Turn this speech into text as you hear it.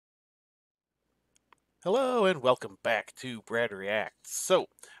Hello and welcome back to Brad Reacts. So,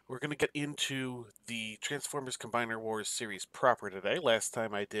 we're going to get into the Transformers Combiner Wars series proper today. Last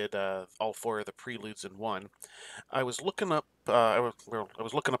time I did all four of the preludes in one. I was looking up. I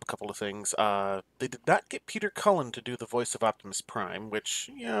was looking up a couple of things. They did not get Peter Cullen to do the voice of Optimus Prime, which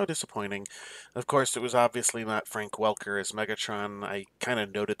disappointing. Of course, it was obviously not Frank Welker as Megatron. I kind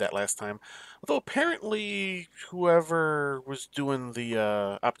of noted that last time. Although apparently, whoever was doing the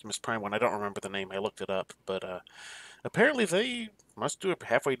Optimus Prime one, I don't remember the name. I looked it up, but apparently they must do a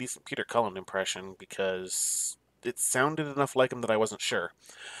halfway decent Peter Cullen impression because it sounded enough like him that I wasn't sure.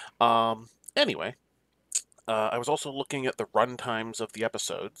 Anyway. I was also looking at the run times of the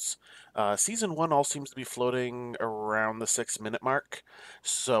episodes. Season 1 all seems to be floating around the 6 minute mark.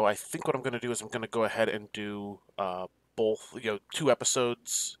 So I think what I'm going to do is I'm going to go ahead and do both, two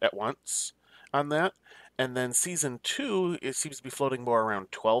episodes at once on that. And then season 2, it seems to be floating more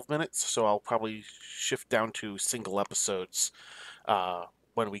around 12 minutes. So I'll probably shift down to single episodes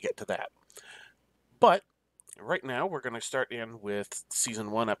when we get to that. But right now, we're going to start in with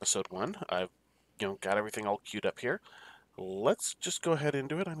season 1, episode 1. I've got everything all queued up here. Let's just go ahead and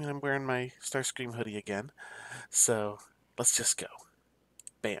do it. I mean, I'm wearing my Starscream hoodie again, so let's just go.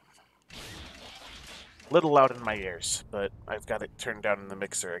 Bam. Little loud in my ears, but I've got it turned down in the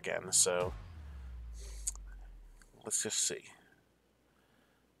mixer again, so let's just see.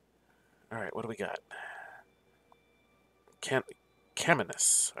 Alright, what do we got?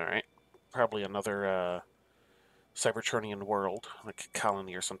 Caminus, alright. Probably another Cybertronian world, like a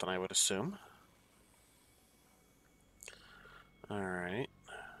colony or something, I would assume. Alright.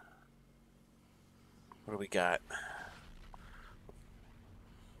 What do we got?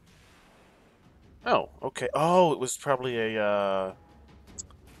 Oh, okay. Oh, it was probably a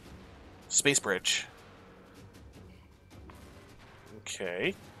space bridge.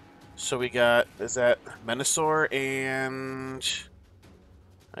 Okay. So we got, is that Menasor and...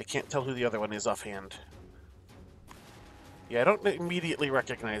 I can't tell who the other one is offhand. Yeah, I don't immediately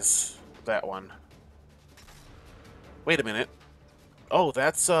recognize that one. Wait a minute. Oh,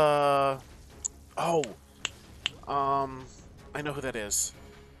 that's, Oh! I know who that is.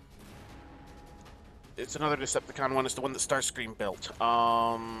 It's another Decepticon one. It's the one that Starscream built.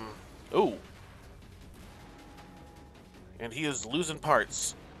 Ooh. And he is losing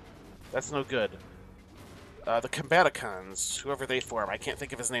parts. That's no good. The Combaticons, whoever they form. I can't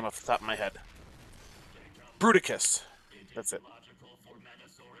think of his name off the top of my head. Bruticus. That's it.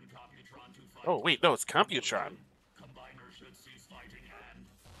 Oh, wait, no, it's Computron.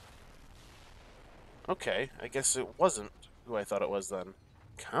 Okay, I guess it wasn't who I thought it was then.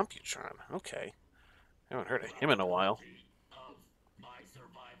 Computron, okay. I haven't heard of him in a while.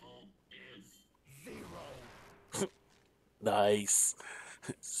 Nice.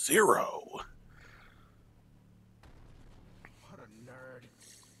 Zero. What a nerd.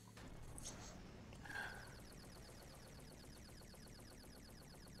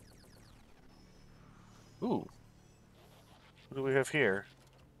 Ooh. What do we have here?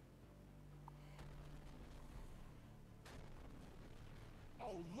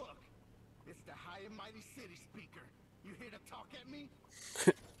 Oh, look! It's the high and mighty city speaker. You here to talk at me?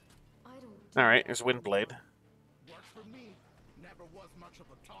 Alright, there's Windblade. Works for me. Never was much of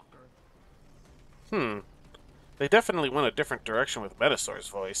a talker. They definitely went a different direction with Metasaur's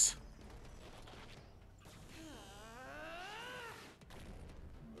voice.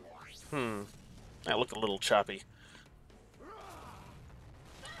 That looked a little choppy.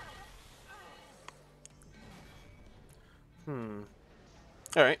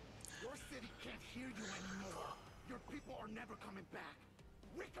 Alright. Your city can't hear you anymore. Your people are never coming back.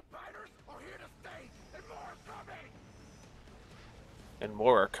 We combiners are here to stay, and more are coming! And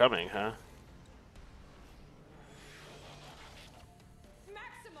more are coming, huh?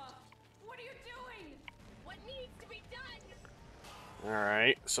 Maxima! What are you doing? What needs to be done?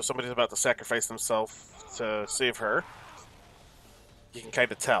 Alright, so somebody's about to sacrifice themselves to save her. You can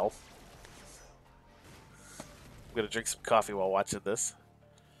kind of tell. I'm gonna drink some coffee while watching this.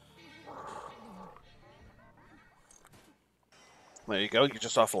 There you go, you're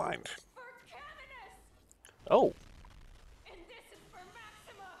just offline. For Caminus! Oh, And this is for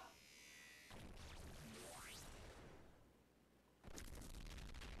Maxima!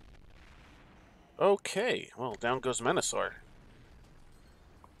 okay. Well, down goes Menasor.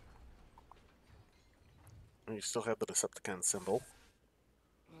 And you still have the Decepticon symbol.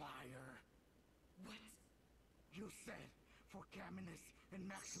 Liar. What? You said for Caminus and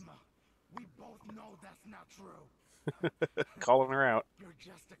Maxima. We both know that's not true. Calling her out. You're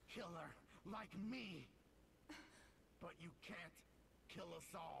just a killer, like me. But you can't kill us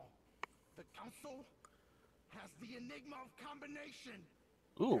all. The council has the enigma of combination.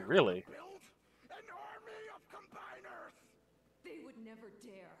 Ooh, They're really? gonna build an army of combiners. They would never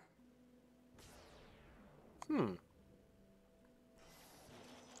dare. Hmm.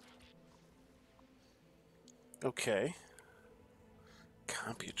 Okay.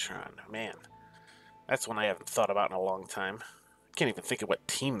 Computron. Man, that's one I haven't thought about in a long time. Can't even think of what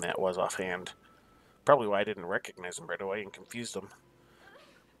team that was offhand. Probably why I didn't recognize them right away and confused them.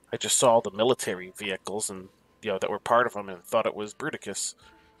 I just saw all the military vehicles and, that were part of them and thought it was Bruticus.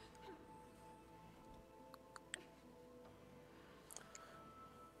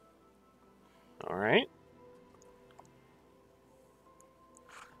 Alright.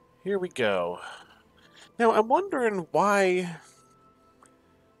 Here we go. Now, I'm wondering why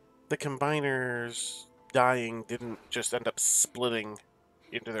the combiners dying didn't just end up splitting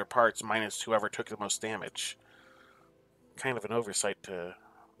into their parts minus whoever took the most damage. Kind of an oversight to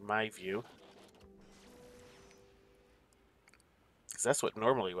my view. Because that's what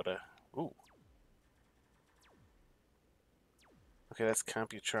normally would have... Ooh. Okay, that's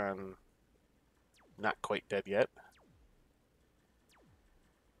Computron not quite dead yet.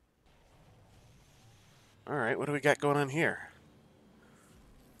 Alright, what do we got going on here?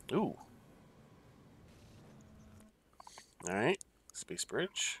 Ooh. Alright, Space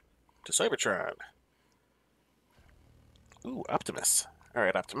Bridge to Cybertron. Ooh, Optimus.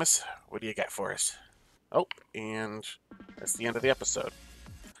 Alright, Optimus, what do you got for us? Oh, and that's the end of the episode.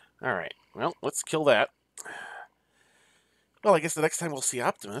 Alright, well, let's kill that. Well, I guess the next time we'll see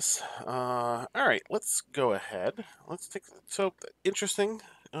Optimus. Alright, let's go ahead. Let's take... So, interesting.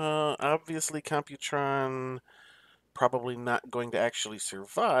 Obviously, Computron probably not going to actually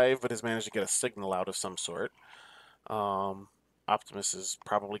survive, but has managed to get a signal out of some sort. Optimus is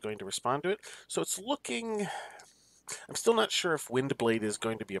probably going to respond to it. So it's looking... I'm still not sure if Windblade is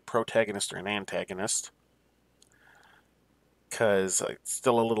going to be a protagonist or an antagonist. Because it's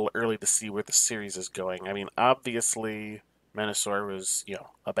still a little early to see where the series is going. I mean, obviously, Menasor was,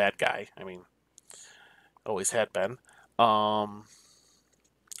 a bad guy. I mean, always had been. But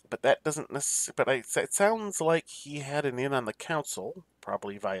that doesn't necessarily... But it sounds like he had an in on the council,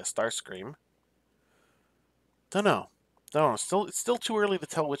 probably via Starscream. Don't know. It's still too early to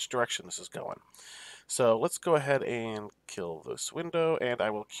tell which direction this is going. So let's go ahead and kill this window, and I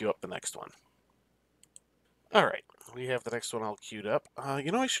will queue up the next one. Alright, we have the next one all queued up.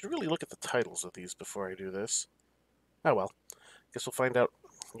 I should really look at the titles of these before I do this. Oh well. Guess we'll find out,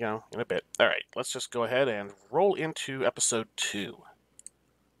 in a bit. Alright, let's just go ahead and roll into episode 2.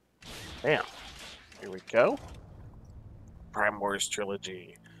 Bam. Here we go. Prime Wars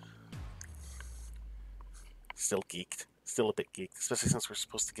Trilogy. Still geeked. Still a bit geeked, especially since we're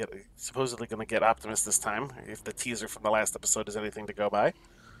supposedly going to get Optimus this time, if the teaser from the last episode is anything to go by.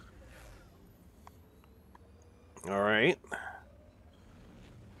 Alright.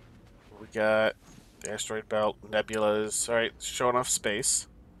 We got the asteroid belt, nebulas. Alright, showing off space.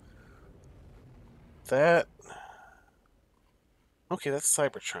 That... Okay, that's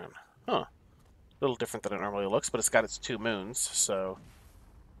Cybertron. Huh. A little different than it normally looks, but it's got its 2 moons, so...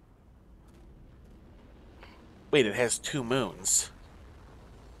 Wait, it has 2 moons.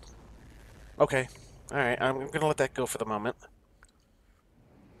 Okay. Alright, I'm gonna let that go for the moment.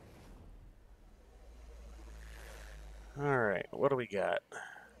 Alright, what do we got?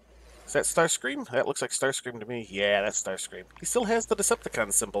 Is that Starscream? That looks like Starscream to me. Yeah, that's Starscream. He still has the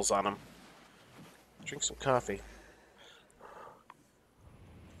Decepticon symbols on him. Drink some coffee.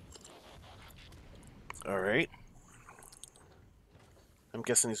 Alright. I'm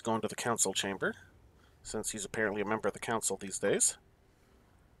guessing he's going to the council chamber, since he's apparently a member of the council these days.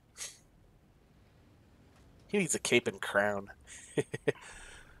 He needs a cape and crown.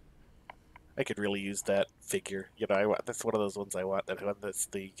 I could really use that figure. That's one of those ones I want. That's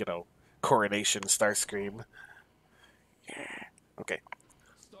the, coronation Starscream. Yeah. Okay.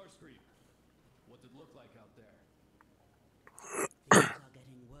 Starscream, what's it look like out there? Things are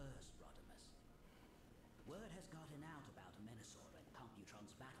getting worse, Rodimus. Word has gotten out about Menasor and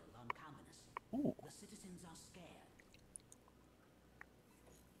Computron's battle on Caminus. Ooh. The citizens are scared.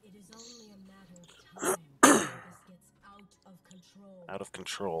 It is only a matter of time before this gets out of control. Out of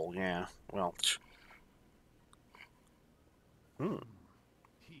control, yeah. Well,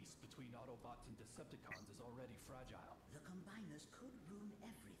 Peace between Autobots and Decepticons is already fragile. The Combiners could ruin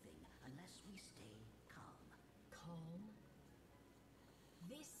everything unless we stay calm. Calm?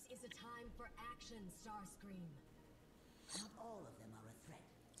 This is a time for action, Starscream. Not all of them are a threat.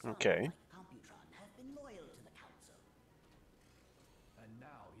 Some, Okay. like Computron, have been loyal to the Council. And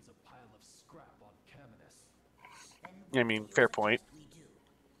now he's a pile of scrap on Caminus. Then I mean, fair point. we do.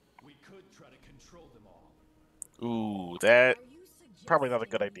 We could try to control them all. Ooh, that Are you probably not a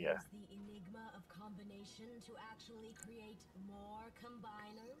suggesting good we idea. use the enigma of combination to actually create more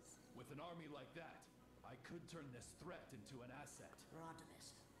combiners? With an army like that, I could turn this threat into an asset.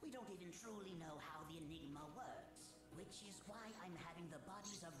 Rodimus, we don't even truly know how the Enigma works, which is why I'm having the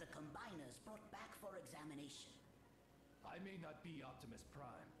bodies of the combiners brought back for examination. I may not be Optimus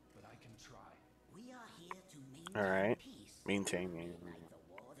Prime, but I can try. We are here to All maintain right. peace. Maintaining. Reignite the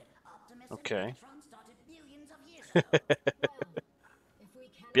war that Optimus and Okay. Megatron started billions of years ago. Well, if we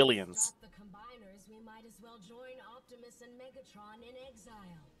cannot Billions. stop the combiners, we might as well join Optimus and Megatron in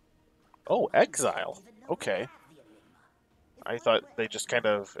exile. Oh, exile. Don't even know we Okay. have the Enigma. If I one thought were they ever just to kind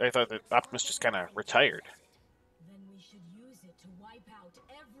of. I thought that lose, Optimus just kind of nothing to retired. access it. Then we should use it to wipe out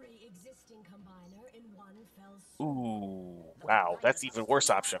every existing combiner in one fell swoop. Ooh, The wow, that's combiners even are worse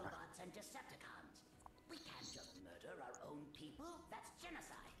still option. Autobots and Decepticons. We can't just murder our own people. That's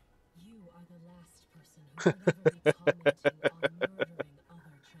genocide. You are the last person who should ever be commenting on murdering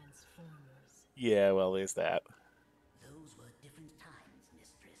other Transformers. Yeah, well, there's that. Those were different times,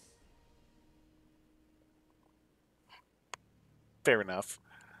 mistress. Fair enough.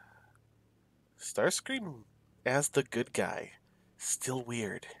 Starscream as the good guy. Still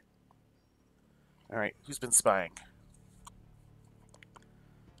weird. Alright, who's been spying?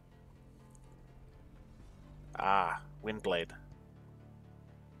 Ah, Windblade.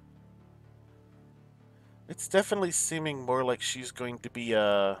 It's definitely seeming more like she's going to be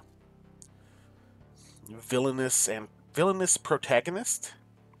a villainous protagonist.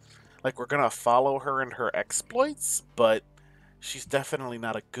 Like we're gonna follow her and her exploits, but she's definitely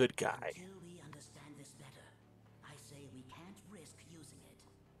not a good guy. Until we understand this better, I say we can't risk using it.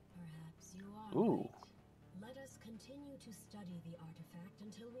 Perhaps you are Ooh. right. Let us continue to study the artifact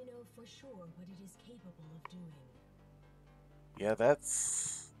until we know for sure what it is capable of doing. Yeah,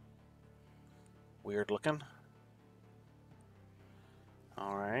 that's weird looking.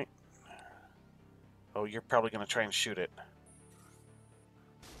 Alright. Oh, you're probably gonna try and shoot it.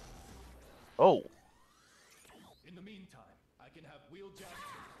 Oh. In the meantime, I can have Wheeljack.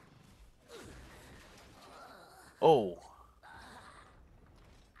 Oh.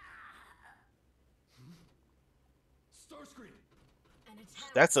 Starscream! An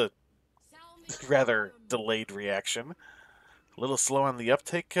attack. That's a Sound the rather alarm. delayed reaction. A little slow on the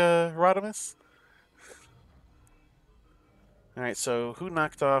uptake, Rodimus? Alright, so who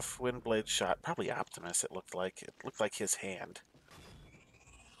knocked off Windblade's shot? Probably Optimus, it looked like. It looked like his hand.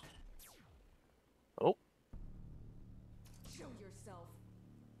 Oh. Show yourself.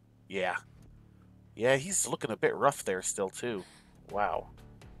 Yeah. Yeah, he's looking a bit rough there still, too. Wow.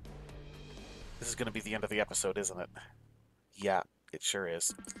 This is going to be the end of the episode, isn't it? Yeah, it sure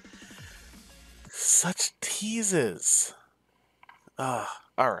is. Such teases.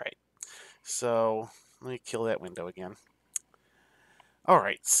 Alright. So, let me kill that window again.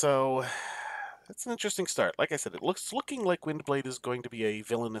 Alright, so that's an interesting start. Like I said, it looking like Windblade is going to be a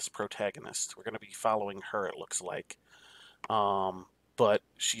villainous protagonist. We're going to be following her, it looks like. But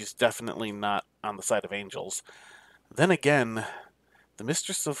she's definitely not on the side of angels. Then again, the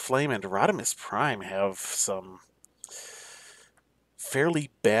Mistress of Flame and Rodimus Prime have some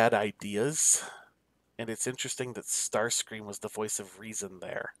fairly bad ideas, and it's interesting that Starscream was the voice of reason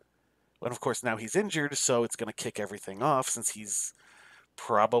there. And of course now he's injured, so it's going to kick everything off since he's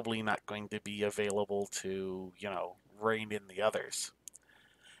probably not going to be available to, rein in the others.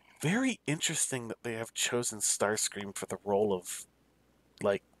 Very interesting that they have chosen Starscream for the role of,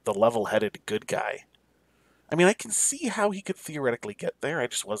 like, the level-headed good guy. I mean, I can see how he could theoretically get there. I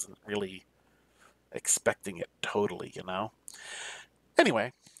just wasn't really expecting it totally,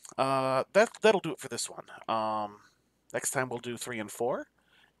 Anyway, that'll do it for this one. Next time we'll do 3 and 4,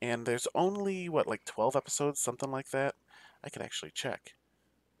 and there's only like 12 episodes, something like that. I could actually check.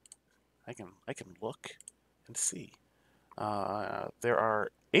 I can look and see. There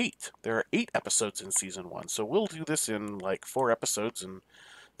are 8. There are 8 episodes in season 1, so we'll do this in like 4 episodes and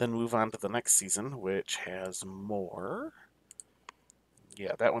then move on to the next season, which has more.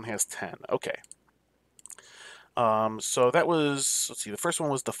 Yeah, that one has 10. Okay. So that was, let's see, the first one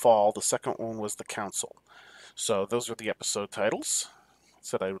was The Fall, the second one was The Council. So those are the episode titles.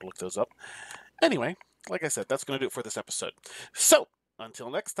 Said I would look those up. Anyway, like I said, that's going to do it for this episode. So, until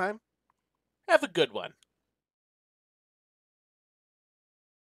next time, have a good one.